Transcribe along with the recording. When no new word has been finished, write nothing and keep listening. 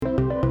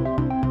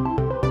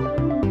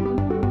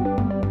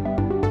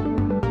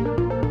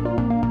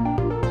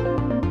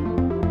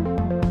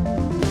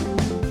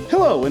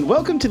Hello, and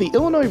welcome to the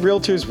Illinois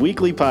REALTORS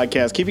Weekly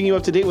Podcast, keeping you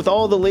up to date with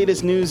all the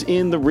latest news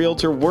in the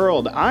realtor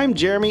world. I'm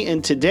Jeremy,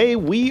 and today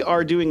we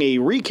are doing a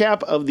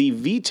recap of the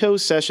Veto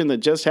Session that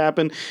just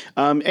happened.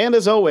 And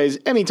as always,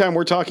 anytime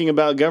we're talking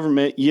about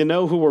government, you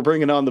know who we're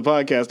bringing on the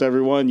podcast,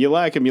 everyone. You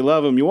like him, you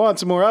love him, you want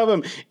some more of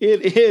him.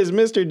 It is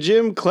Mr.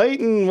 Jim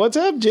Clayton. What's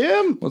up,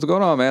 Jim? What's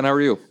going on, man? How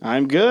are you?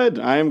 I'm good,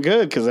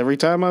 because every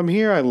time I'm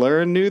here, I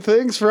learn new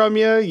things from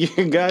you.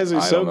 You guys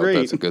are so great. I don't know if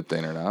that's a good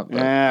thing or not. But.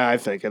 Yeah, I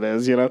think it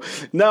is,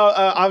 No,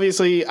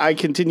 obviously, I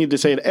continue to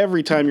say it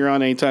every time you're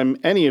on, anytime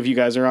any of you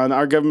guys are on.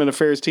 Our government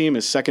affairs team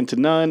is second to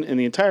none in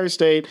the entire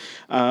state.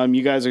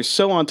 You guys are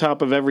so on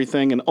top of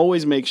everything and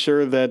always make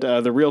sure that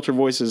the realtor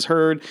voice is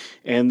heard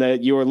and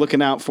that you're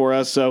looking out for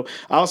us. So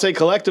I'll say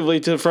collectively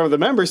from the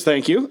members,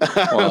 thank you.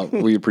 Well,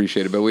 we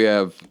appreciate it, but we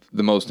have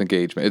the most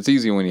engagement. It's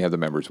easy when you have the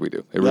members we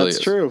do. It really is.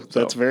 That's true.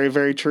 So. That's very,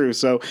 very true.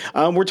 So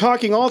we're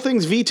talking all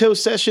things Veto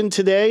Session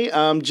today.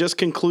 Just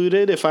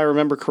concluded, if I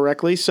remember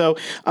correctly. So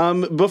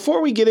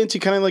before we get into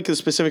kind of like the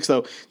specifics,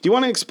 though, do you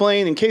want to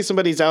explain, in case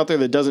somebody's out there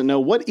that doesn't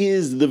know, what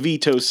is the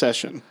Veto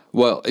Session?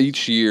 Well,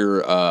 each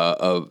year,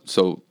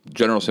 so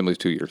General Assembly is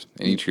 2 years,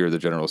 and each year the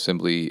General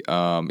Assembly,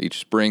 each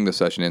spring the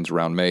session ends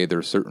around May. There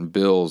are certain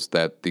bills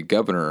that the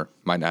governor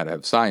might not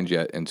have signed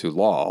yet into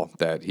law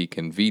that he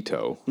can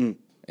veto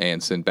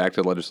and send back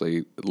to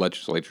the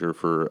legislature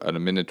for an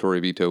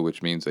amendatory veto,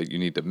 which means that you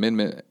need the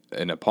amendment,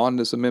 and upon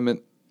this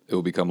amendment, it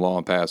will become law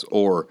and pass,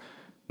 or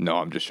no,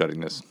 I'm just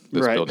shutting this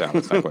right. bill down.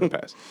 It's not going to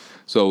pass.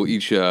 So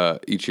each year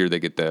they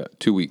get the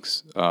 2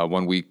 weeks,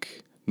 1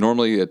 week.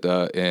 Normally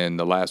in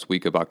the last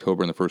week of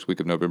October and the first week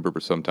of November,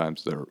 but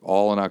sometimes they're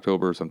all in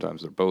October,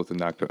 sometimes they're both in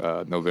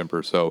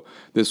November. So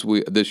this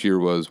year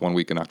was 1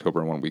 week in October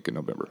and 1 week in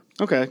November.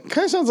 Okay,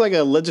 kind of sounds like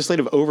a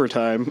legislative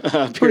overtime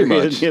period. Pretty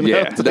much,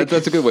 yeah.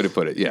 That's a good way to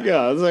put it. Yeah,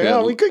 yeah. It's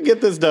like, we could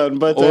get this done,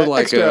 but or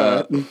like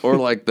extra. Or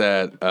like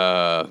that.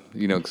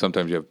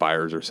 Sometimes you have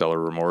buyer's or seller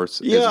remorse.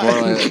 Yeah. It's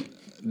more like,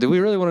 do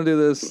we really want to do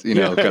this?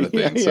 Kind of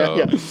thing.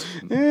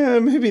 Yeah,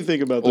 maybe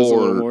think about this a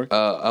little more.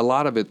 A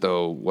lot of it,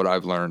 though, what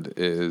I've learned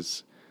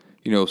is,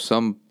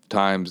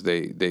 sometimes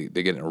they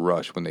get in a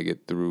rush when they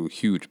get through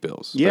huge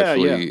bills,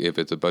 especially if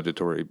it's a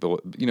budgetary bill.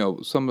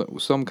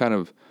 Some kind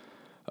of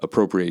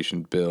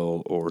appropriation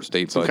bill or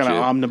state some budget, kind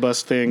of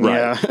omnibus thing.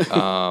 Right.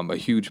 Yeah, a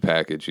huge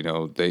package.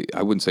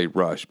 I wouldn't say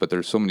rush, but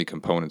there's so many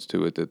components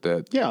to it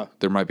that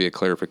there might be a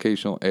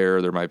clarificational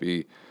error. There might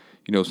be,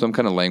 some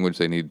kind of language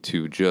they need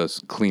to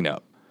just clean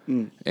up.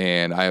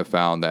 And I have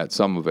found that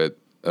some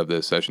of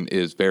this session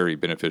is very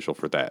beneficial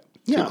for that,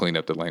 to clean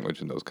up the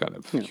language in those kind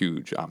of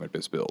huge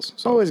omnibus bills.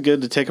 So always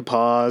good to take a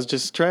pause,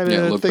 just try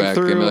to look think back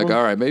through. and be like,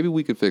 all right, maybe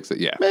we could fix it.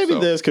 Yeah, maybe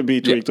this could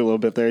be tweaked a little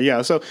bit there.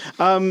 Yeah. So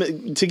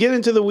to get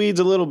into the weeds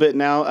a little bit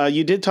now,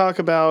 you did talk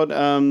about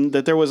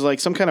that there was like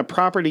some kind of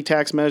property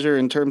tax measure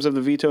in terms of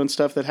the veto and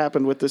stuff that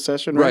happened with this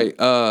session, right?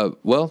 Right.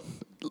 Well,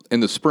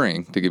 in the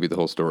spring, to give you the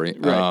whole story,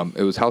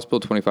 it was House Bill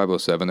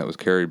 2507 that was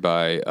carried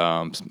by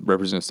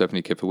Representative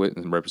Stephanie Kifowit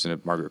and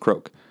Representative Margaret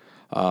Croak,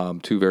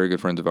 two very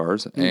good friends of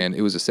ours, and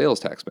it was a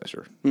sales tax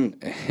measure.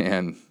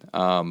 And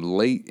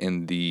late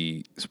in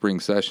the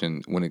spring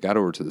session, when it got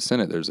over to the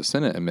Senate, there's a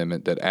Senate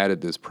amendment that added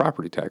this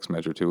property tax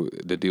measure to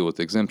deal with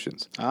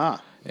exemptions.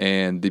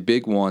 And the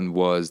big one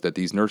was that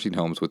these nursing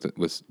homes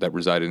that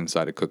resided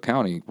inside of Cook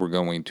County were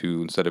going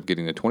to, instead of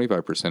getting a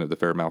 25% of the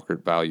fair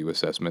market value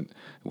assessment,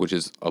 which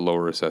is a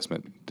lower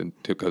assessment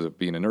because of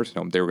being a nursing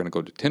home, they were going to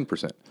go to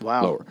 10%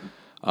 lower.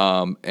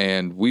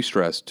 And we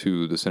stressed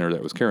to the senator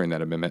that was carrying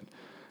that amendment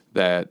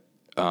that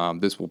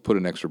this will put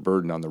an extra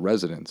burden on the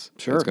residents.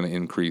 Sure. It's going to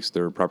increase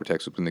their property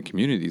tax within the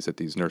communities that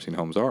these nursing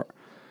homes are.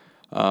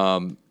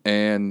 And,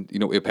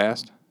 it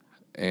passed.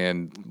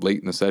 And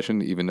late in the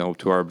session, even though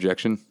to our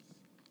objection,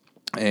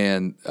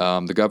 and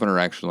the governor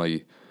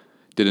actually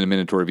did an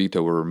amendatory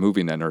veto. We're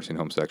removing that nursing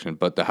home section,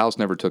 but the House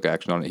never took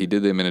action on it. He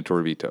did the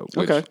amendatory veto,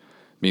 which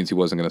means he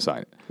wasn't going to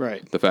sign it.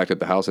 Right. The fact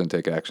that the House didn't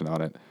take action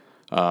on it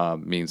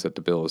means that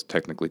the bill is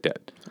technically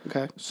dead.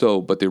 Okay.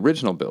 So, but the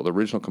original bill, the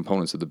original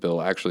components of the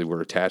bill actually were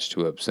attached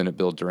to a Senate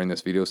bill during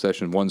this veto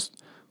session. Ones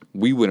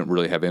we wouldn't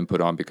really have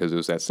input on because it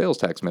was that sales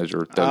tax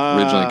measure that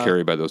was originally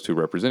carried by those two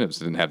representatives.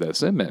 It didn't have that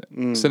Senate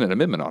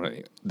amendment on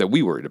it that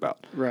we worried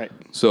about. Right.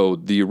 So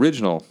the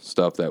original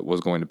stuff that was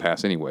going to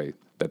pass anyway,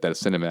 that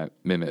Senate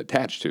amendment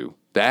attached to,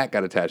 that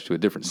got attached to a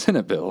different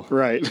Senate bill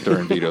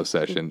during veto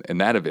session, and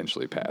that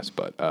eventually passed.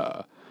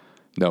 But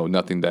no,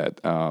 nothing that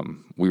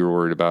we were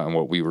worried about and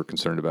what we were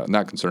concerned about,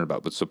 not concerned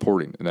about, but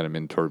supporting in that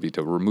amendatory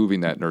veto,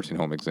 removing that nursing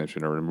home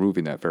exemption or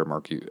removing that fair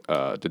market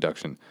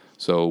deduction.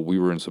 So we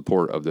were in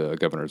support of the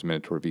governor's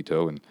amendatory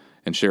veto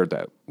and shared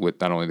that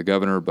with not only the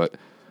governor, but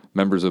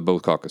members of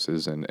both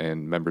caucuses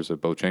and members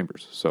of both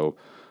chambers. So,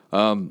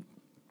 it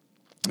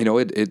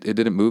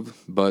didn't move,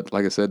 but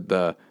like I said,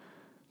 the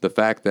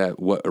fact that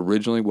what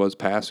originally was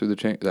passed through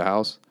the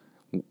House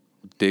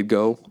did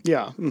go.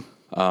 Yeah.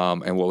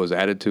 And what was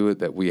added to it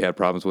that we had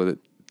problems with it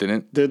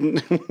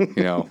didn't.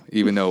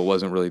 Even though it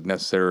wasn't really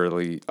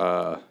necessarily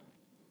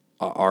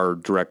our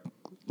direct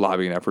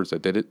lobbying efforts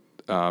that did it,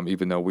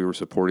 even though we were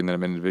supporting that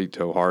amended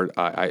veto hard,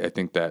 I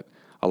think that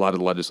a lot of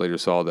the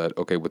legislators saw that,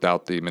 okay,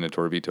 without the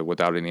mandatory veto,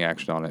 without any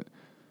action on it,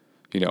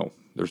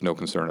 there's no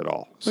concern at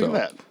all. Look at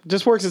that.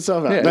 Just works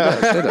itself out.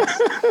 Yeah, it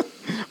does.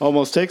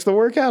 Almost takes the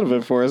work out of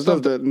it for us,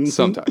 doesn't it?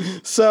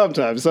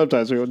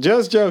 Sometimes people.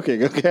 Just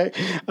joking, okay?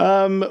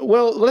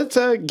 Well, let's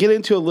get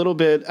into a little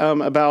bit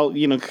about,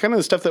 kind of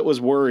the stuff that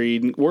was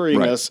worrying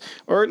us,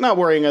 or not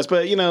worrying us,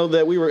 but,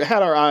 that we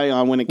had our eye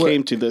on when it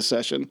came to this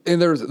session.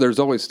 And there's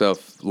always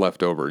stuff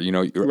left over.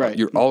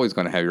 You're always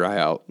going to have your eye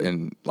out,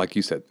 and like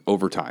you said,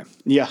 over time.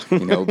 Yeah.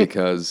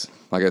 Because,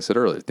 like I said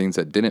earlier, things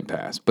that didn't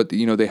pass. But,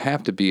 they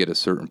have to be at a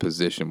certain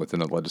position within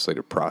the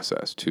legislative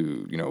process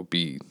to,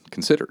 be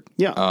considered.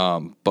 Yeah.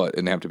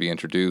 And they have to be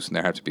introduced, and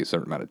there have to be a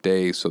certain amount of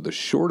days. So the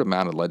short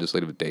amount of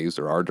legislative days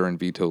there are during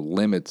veto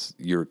limits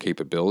your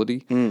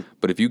capability.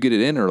 But if you get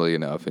it in early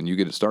enough and you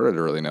get it started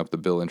early enough, the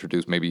bill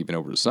introduced maybe even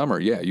over the summer,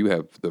 you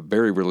have the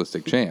very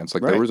realistic chance.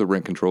 Like there was a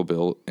rent control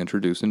bill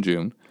introduced in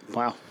June.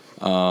 Wow.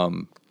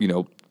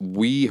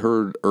 We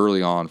heard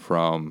early on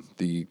from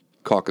the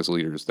caucus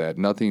leaders that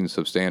nothing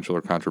substantial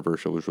or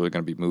controversial was really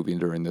going to be moving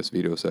during this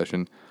veto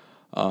session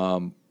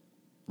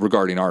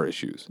regarding our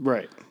issues.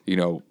 Right.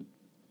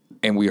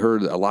 And we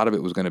heard a lot of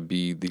it was going to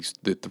be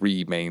the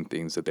three main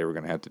things that they were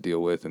going to have to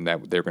deal with, and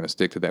that they're going to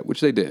stick to that,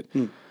 which they did.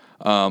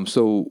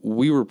 So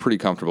we were pretty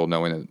comfortable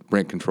knowing that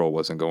rent control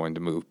wasn't going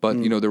to move.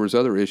 But, there was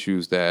other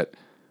issues that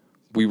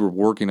we were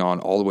working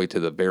on all the way to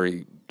the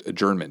very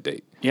adjournment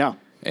date. Yeah.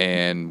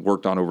 And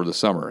worked on over the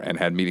summer and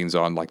had meetings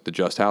on, like the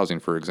just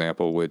housing, for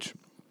example, which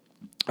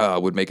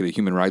would make it a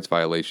human rights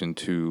violation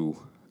to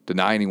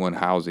deny anyone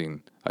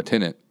housing, a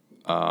tenant,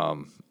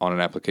 on an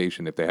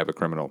application if they have a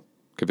criminal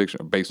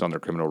conviction based on their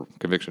criminal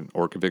conviction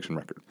or conviction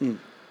record.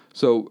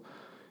 So,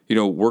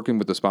 working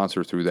with the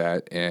sponsor through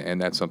that,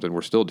 and that's something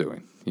we're still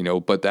doing,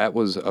 but that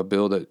was a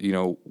bill that,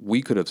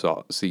 we could have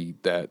see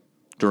that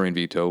during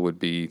veto would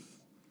be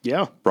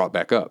brought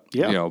back up,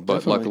 but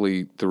definitely.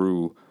 Luckily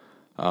through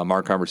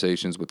our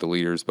conversations with the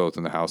leaders, both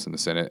in the House and the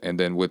Senate, and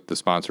then with the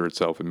sponsor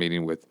itself and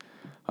meeting with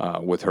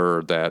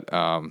her,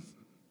 that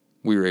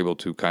we were able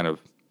to kind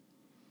of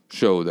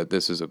show that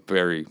this is a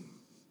very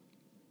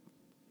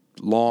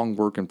long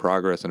work in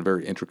progress and a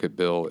very intricate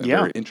bill and a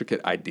very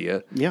intricate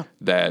idea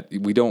that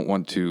we don't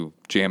want to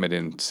jam it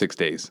in 6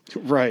 days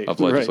of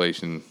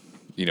legislation,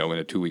 in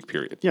a 2-week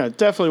period. Yeah,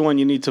 definitely one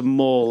you need to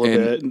mull a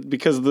bit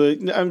because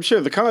I'm sure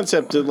the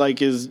concept is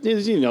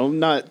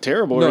not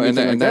terrible or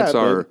anything like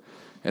that.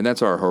 And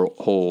that's our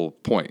whole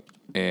point,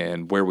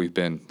 and where we've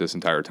been this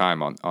entire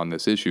time on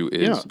this issue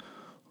is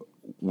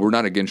we're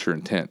not against your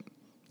intent.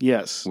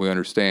 Yes. We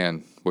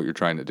understand what you're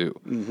trying to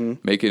do.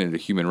 Making it a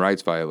human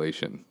rights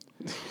violation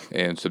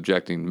and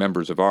subjecting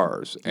members of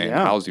ours and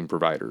housing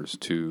providers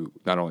to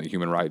not only a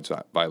human rights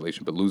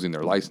violation, but losing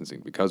their licensing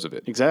because of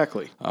it.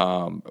 Exactly.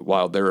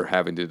 While they're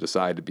having to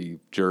decide to be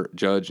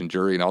judge and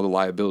jury and all the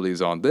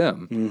liabilities on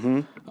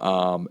them,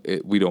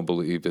 we don't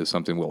believe is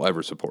something we'll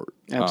ever support.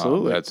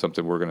 Absolutely. That's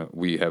something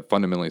we have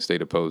fundamentally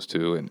stayed opposed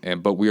to,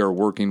 but we are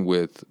working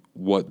with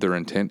what their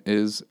intent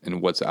is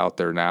and what's out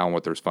there now and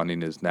what their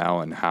funding is now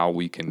and how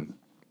we can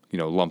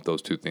lump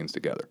those two things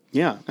together.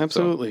 Yeah,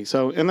 absolutely.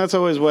 So, and that's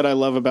always what I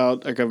love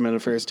about a government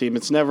affairs team.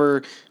 It's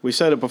never, we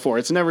said it before,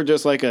 it's never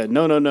just like a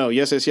no,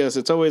 yes.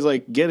 It's always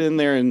like get in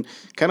there and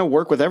kind of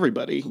work with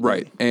everybody.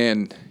 Right.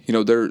 And,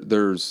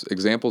 there's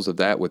examples of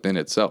that within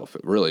itself,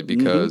 really,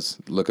 because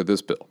look at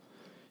this bill.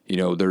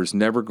 There's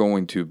never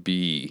going to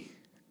be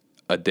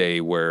a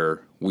day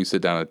where we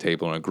sit down at a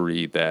table and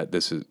agree that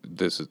this is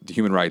the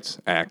Human Rights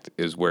Act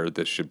is where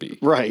this should be.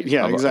 Right.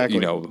 Yeah,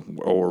 exactly.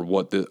 Or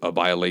what a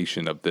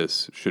violation of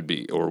this should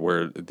be, or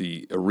where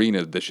the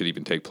arena this should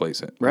even take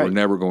place in. Right. We're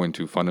never going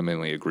to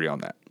fundamentally agree on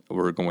that.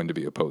 We're going to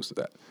be opposed to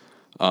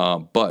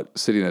that. But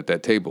sitting at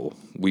that table,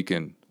 we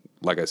can,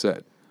 like I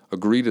said,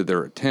 agree to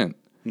their intent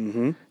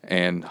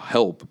and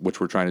help,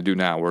 which we're trying to do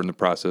now. We're in the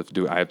process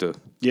of I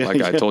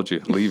I told you,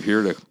 leave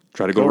here to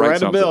try to go write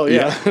something. A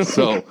bill,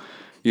 So,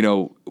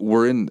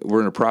 we're in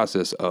a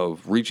process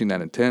of reaching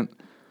that intent,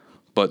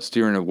 but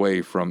steering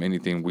away from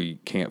anything we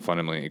can't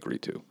fundamentally agree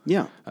to.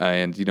 Yeah.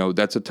 And,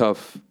 that's a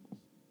tough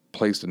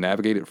place to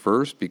navigate at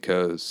first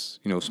because,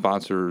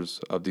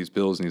 sponsors of these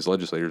bills and these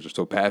legislators are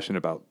so passionate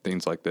about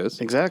things like this.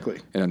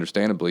 Exactly. And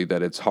understandably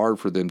that it's hard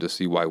for them to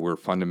see why we're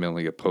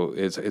fundamentally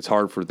opposed. It's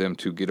hard for them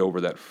to get over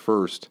that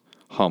first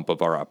hump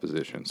of our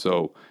opposition.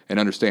 So, and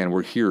understand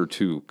we're here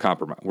to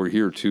compromise. We're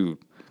here to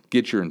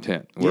get your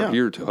intent. We're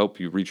here to help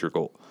you reach your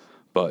goal.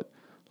 But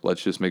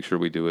let's just make sure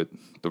we do it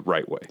the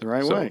right way. The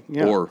right way,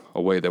 yeah. Or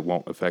a way that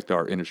won't affect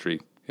our industry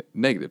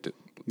negatively.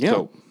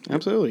 Yeah,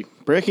 absolutely.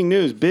 Breaking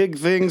news. Big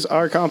things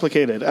are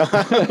complicated. One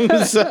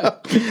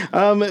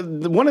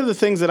of the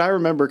things that I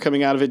remember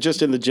coming out of it,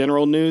 just in the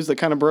general news that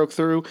kind of broke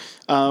through,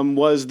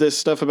 was this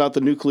stuff about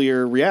the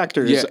nuclear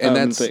reactors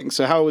thing.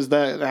 So how was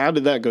that? How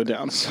did that go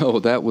down? So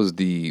that was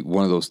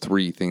one of those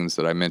three things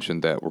that I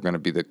mentioned that were going to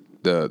be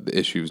the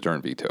issues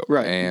during veto.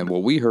 Right. And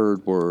what we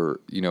heard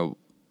were,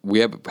 we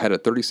have had a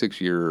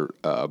 36-year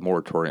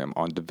moratorium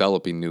on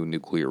developing new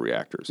nuclear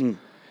reactors.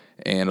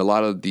 And a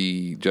lot of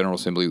the General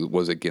Assembly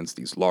was against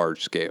these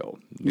large-scale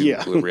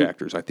nuclear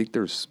reactors. I think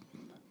there's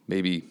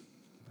maybe,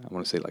 I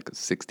want to say like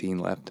 16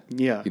 left.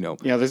 Yeah. You know.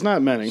 Yeah, there's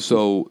not many.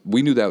 So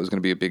we knew that was going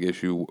to be a big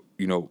issue,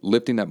 you know,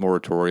 lifting that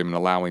moratorium and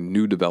allowing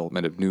new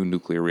development of new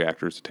nuclear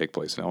reactors to take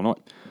place in Illinois.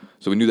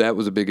 So we knew that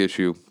was a big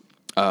issue.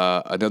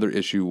 Another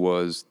issue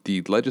was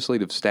the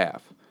legislative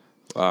staff.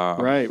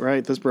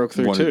 Right. This broke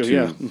through wanted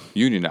too. to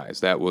unionize.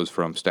 That was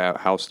from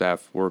House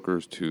staff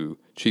workers to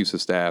chiefs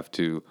of staff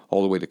to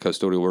all the way to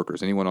custodial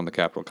workers. Anyone on the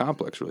Capitol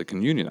complex really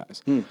can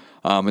unionize. And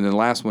then the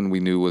last one we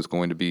knew was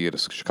going to be a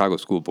Chicago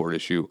School Board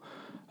issue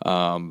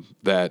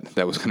that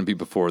was going to be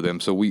before them.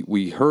 So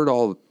we heard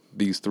all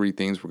these three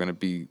things were going to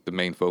be the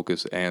main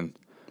focus, and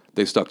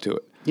they stuck to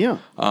it. Yeah.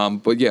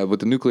 But yeah, with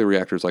the nuclear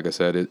reactors, like I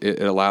said,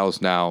 it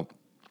allows now.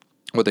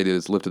 What they did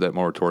is lifted that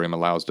moratorium,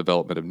 allows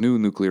development of new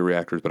nuclear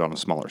reactors, but on a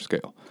smaller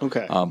scale.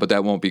 Okay. But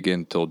that won't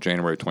begin until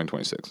January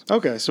 2026.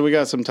 Okay, so we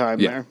got some time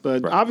there.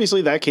 But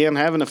obviously that can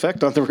have an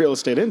effect on the real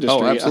estate industry.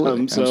 Oh,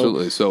 absolutely.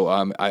 Absolutely. So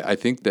I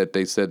think that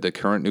they said the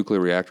current nuclear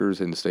reactors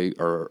in the state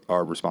are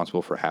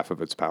responsible for half of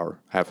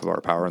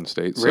our power in the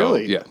state. So,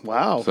 really? Yeah.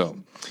 Wow. So,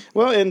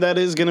 well, and that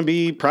is going to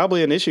be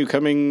probably an issue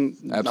coming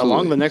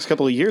along the next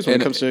couple of years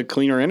when it comes to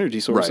cleaner energy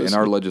sources. Right, and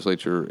our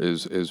legislature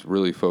is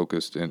really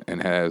focused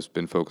and has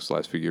been focused the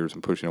last few years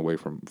on pushing away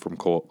from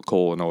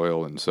coal and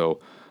oil. And so,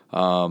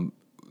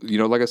 you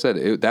know, like I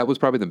said, that was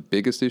probably the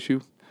biggest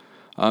issue.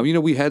 You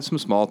know, we had some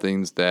small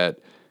things that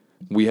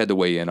we had to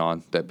weigh in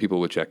on that people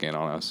would check in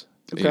on us.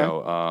 Okay. You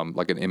know,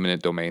 like an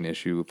eminent domain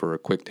issue for a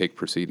quick take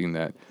proceeding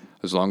that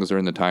as long as they're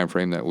in the time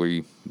frame that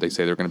they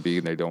say they're going to be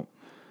and they don't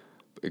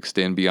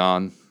extend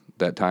beyond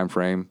that time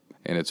frame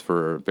and it's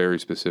for a very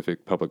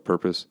specific public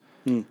purpose,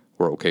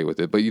 we're okay with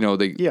it. But, you know,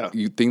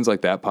 things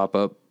like that pop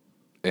up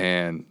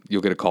and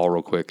you'll get a call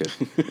real quick at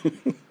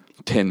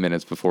 10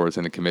 minutes before it's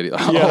in the committee.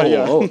 Like,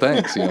 oh,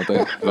 thanks. You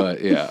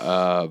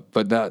know,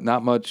 but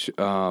not much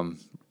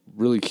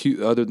really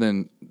cute other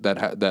than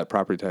that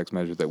property tax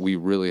measure that we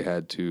really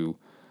had to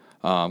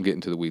get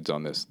into the weeds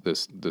on this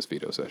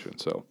veto session.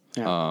 So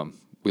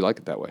we like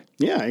it that way.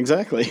 Yeah,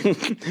 exactly.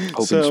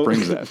 Hoping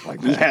springs that like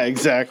that. Yeah,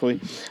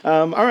 exactly.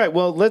 All right,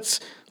 well, let's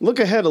look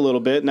ahead a little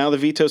bit. Now the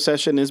veto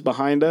session is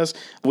behind us.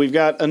 We've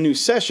got a new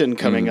session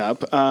coming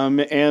up.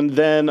 And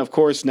then, of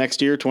course,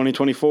 next year,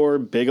 2024,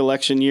 big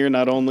election year,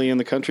 not only in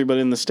the country but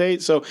in the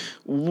state. So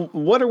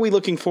what are we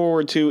looking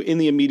forward to in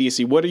the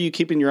immediacy? What are you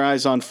keeping your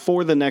eyes on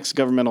for the next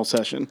governmental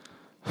session?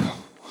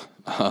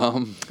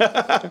 How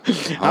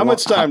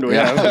much time do we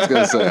have? I was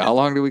going to say, how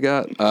long do we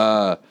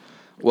got?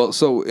 Well,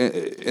 so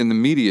in the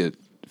immediate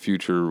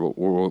future,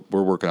 what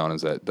we're working on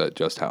is that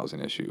just housing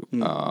issue.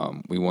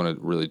 We want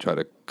to really try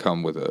to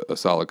come with a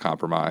solid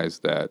compromise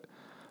that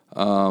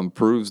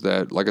proves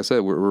that, like I said,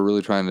 we're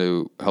really trying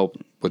to help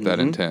with that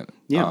intent.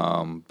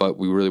 Yeah. But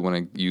we really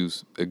want to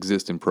use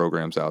existing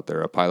programs out there,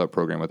 a pilot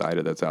program with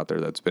IDA that's out there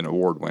that's been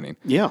award-winning.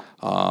 Yeah.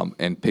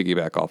 And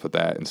piggyback off of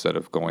that instead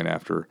of going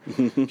after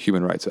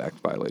Human Rights Act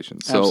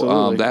violations.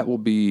 So that will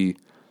be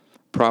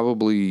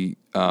probably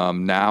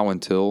now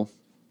until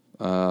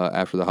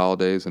after the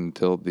holidays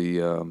until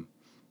the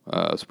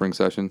spring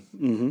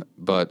session.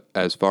 But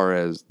as far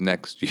as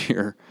next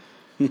year,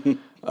 you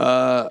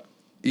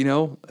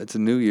know, it's a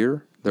new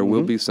year. There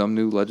will be some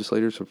new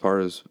legislators as far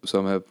as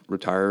some have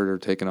retired or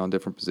taken on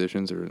different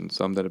positions and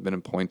some that have been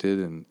appointed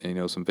and you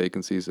know, some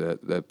vacancies that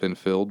have been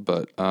filled.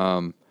 But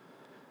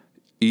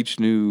each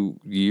new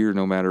year,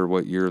 no matter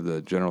what year of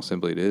the General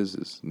Assembly it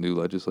is new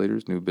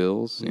legislators, new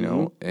bills, you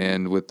know.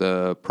 And with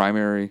the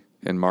primary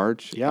in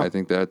March, I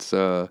think that's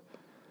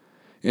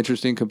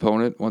interesting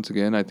component. Once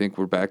again, I think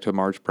we're back to a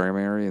March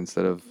primary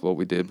instead of what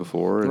we did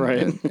before.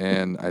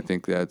 And I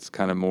think that's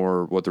kind of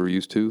more what they're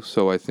used to.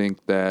 So I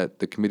think that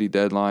the committee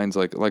deadlines,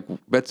 like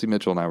Betsy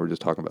Mitchell and I were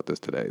just talking about this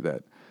today,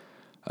 that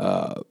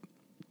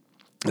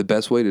the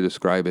best way to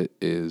describe it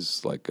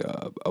is like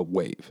a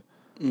wave,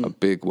 a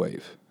big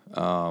wave.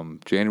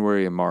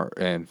 January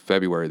and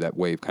February, that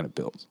wave kind of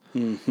builds.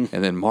 And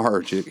then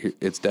March,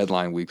 it's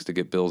deadline weeks to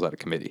get bills out of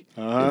committee.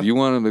 If you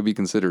want them to be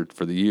considered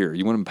for the year,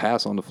 you want them to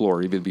pass on the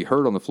floor, even be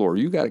heard on the floor,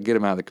 you got to get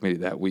them out of the committee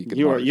that week.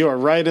 You are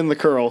right in the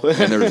curl.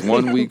 And there's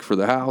 1 week for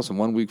the House and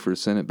 1 week for the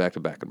Senate back to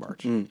back in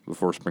March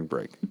before spring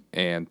break.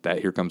 And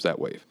here comes that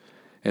wave.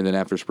 And then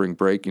after spring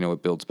break, you know,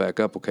 it builds back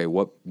up. Okay,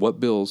 what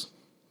bills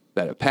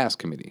that have passed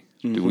committee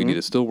do we need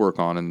to still work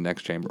on in the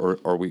next chamber,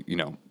 or we, you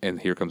know, and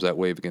here comes that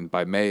wave again.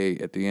 By May,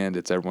 at the end,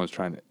 it's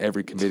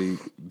every committee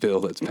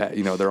bill that's passed,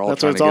 you know, they're all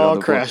trying to get on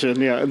the crashing,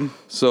 yeah.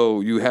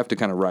 So you have to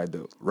kind of ride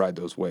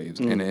those waves.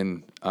 And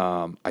then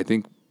I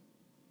think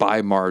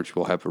by March,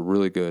 you have a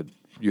really good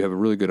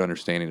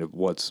understanding of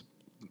what's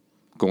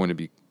going to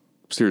be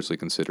seriously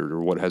considered or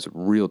what has a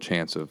real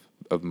chance of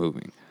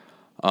moving.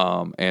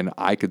 And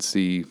I could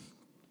see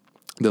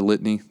the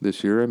litany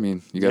this year. I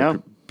mean, you got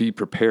to be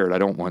prepared. I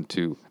don't want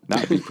to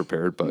not be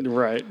prepared, but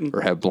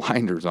or have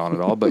blinders on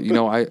at all. But you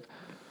know, I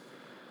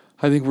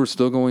think we're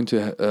still going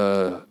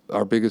to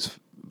our biggest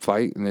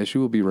fight and issue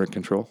will be rent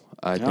control.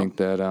 I think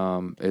that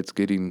it's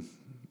getting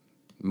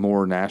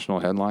more national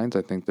headlines.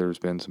 I think there's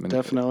been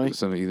Definitely.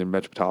 some either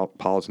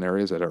metropolitan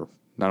areas that are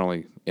not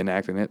only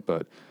enacting it,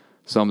 but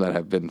some that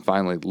have been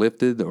finally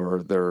lifted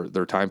or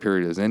their time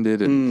period has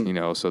ended, and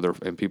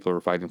and people are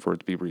fighting for it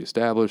to be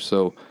reestablished.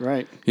 So,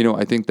 right.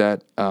 I think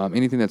that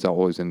anything that's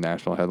always in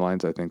national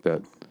headlines, I think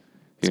that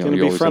it's going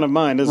to be front of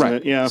mind, isn't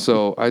it? Yeah.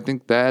 So I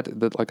think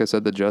that like I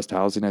said, the just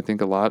housing, I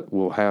think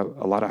we'll have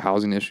a lot of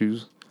housing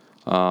issues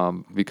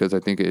because I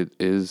think it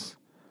is,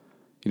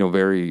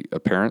 very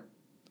apparent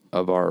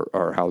of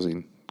our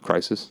housing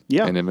crisis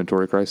and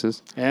inventory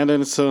crisis. And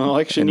it's an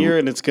election year,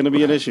 and it's going to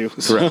be an issue.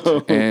 Correct.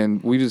 So.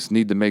 And we just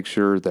need to make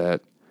sure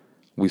that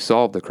we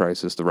solve the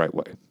crisis the right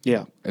way.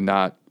 Yeah. And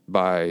not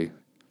by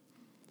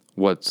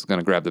what's going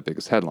to grab the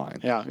biggest headline,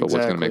 but what's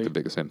going to make the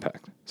biggest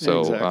impact.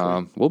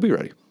 So we'll be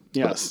ready.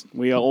 Yes,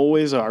 we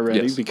always are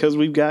ready because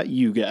we've got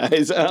you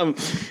guys.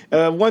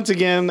 Once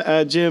again,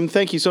 Jim,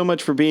 thank you so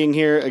much for being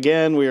here.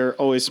 Again, we are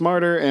always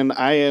smarter, and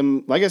I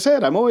am, like I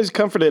said, I'm always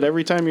comforted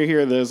every time you're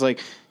here. There's like,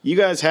 you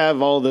guys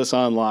have all this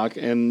on lock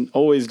and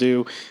always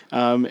do,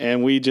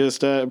 and we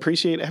just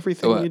appreciate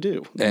everything you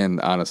do. And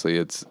honestly,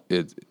 it's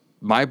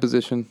my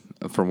position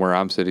from where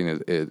I'm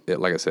sitting.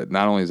 Like I said,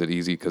 not only is it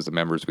easy because the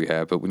members we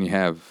have, but when you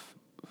have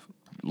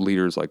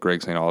leaders like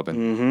Greg St.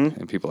 Aubin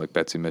and people like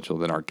Betsy Mitchell,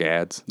 then our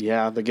GADs.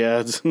 Yeah, the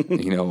GADs.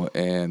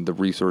 And the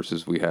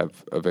resources we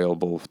have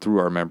available through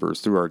our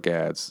members, through our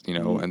GADs,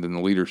 and then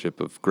the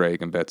leadership of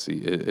Greg and Betsy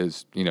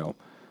is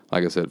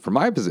like I said, from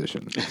my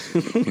position,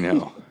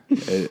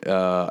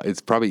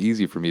 it's probably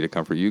easy for me to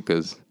comfort you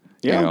because,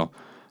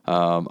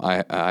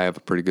 I have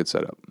a pretty good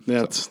setup.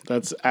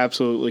 That's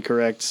absolutely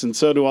correct. And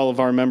so do all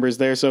of our members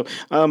there. So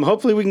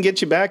hopefully we can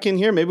get you back in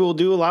here. Maybe we'll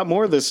do a lot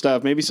more of this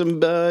stuff. Maybe some,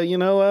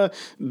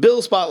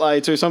 bill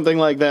spotlights or something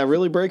like that.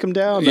 Really break them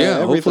down.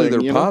 Yeah, hopefully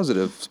they're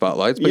positive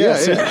spotlights. But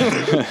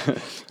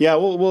yeah,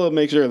 we'll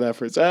make sure of that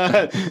first.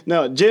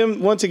 No,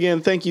 Jim, once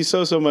again, thank you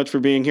so much for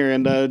being here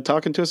and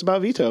talking to us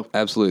about Veto.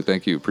 Absolutely.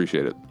 Thank you.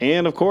 Appreciate it.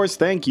 And of course,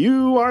 thank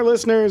you, our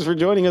listeners, for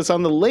joining us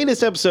on the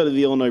latest episode of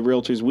the Illinois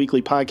REALTORS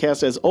Weekly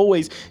Podcast. As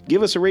always,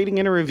 give us a rating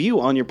and a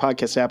review on your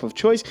podcast app of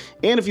choice.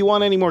 And if you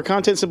want any more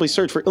content, simply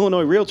search for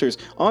Illinois REALTORS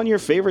on your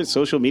favorite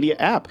social media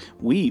app.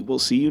 We will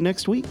see you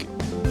next week.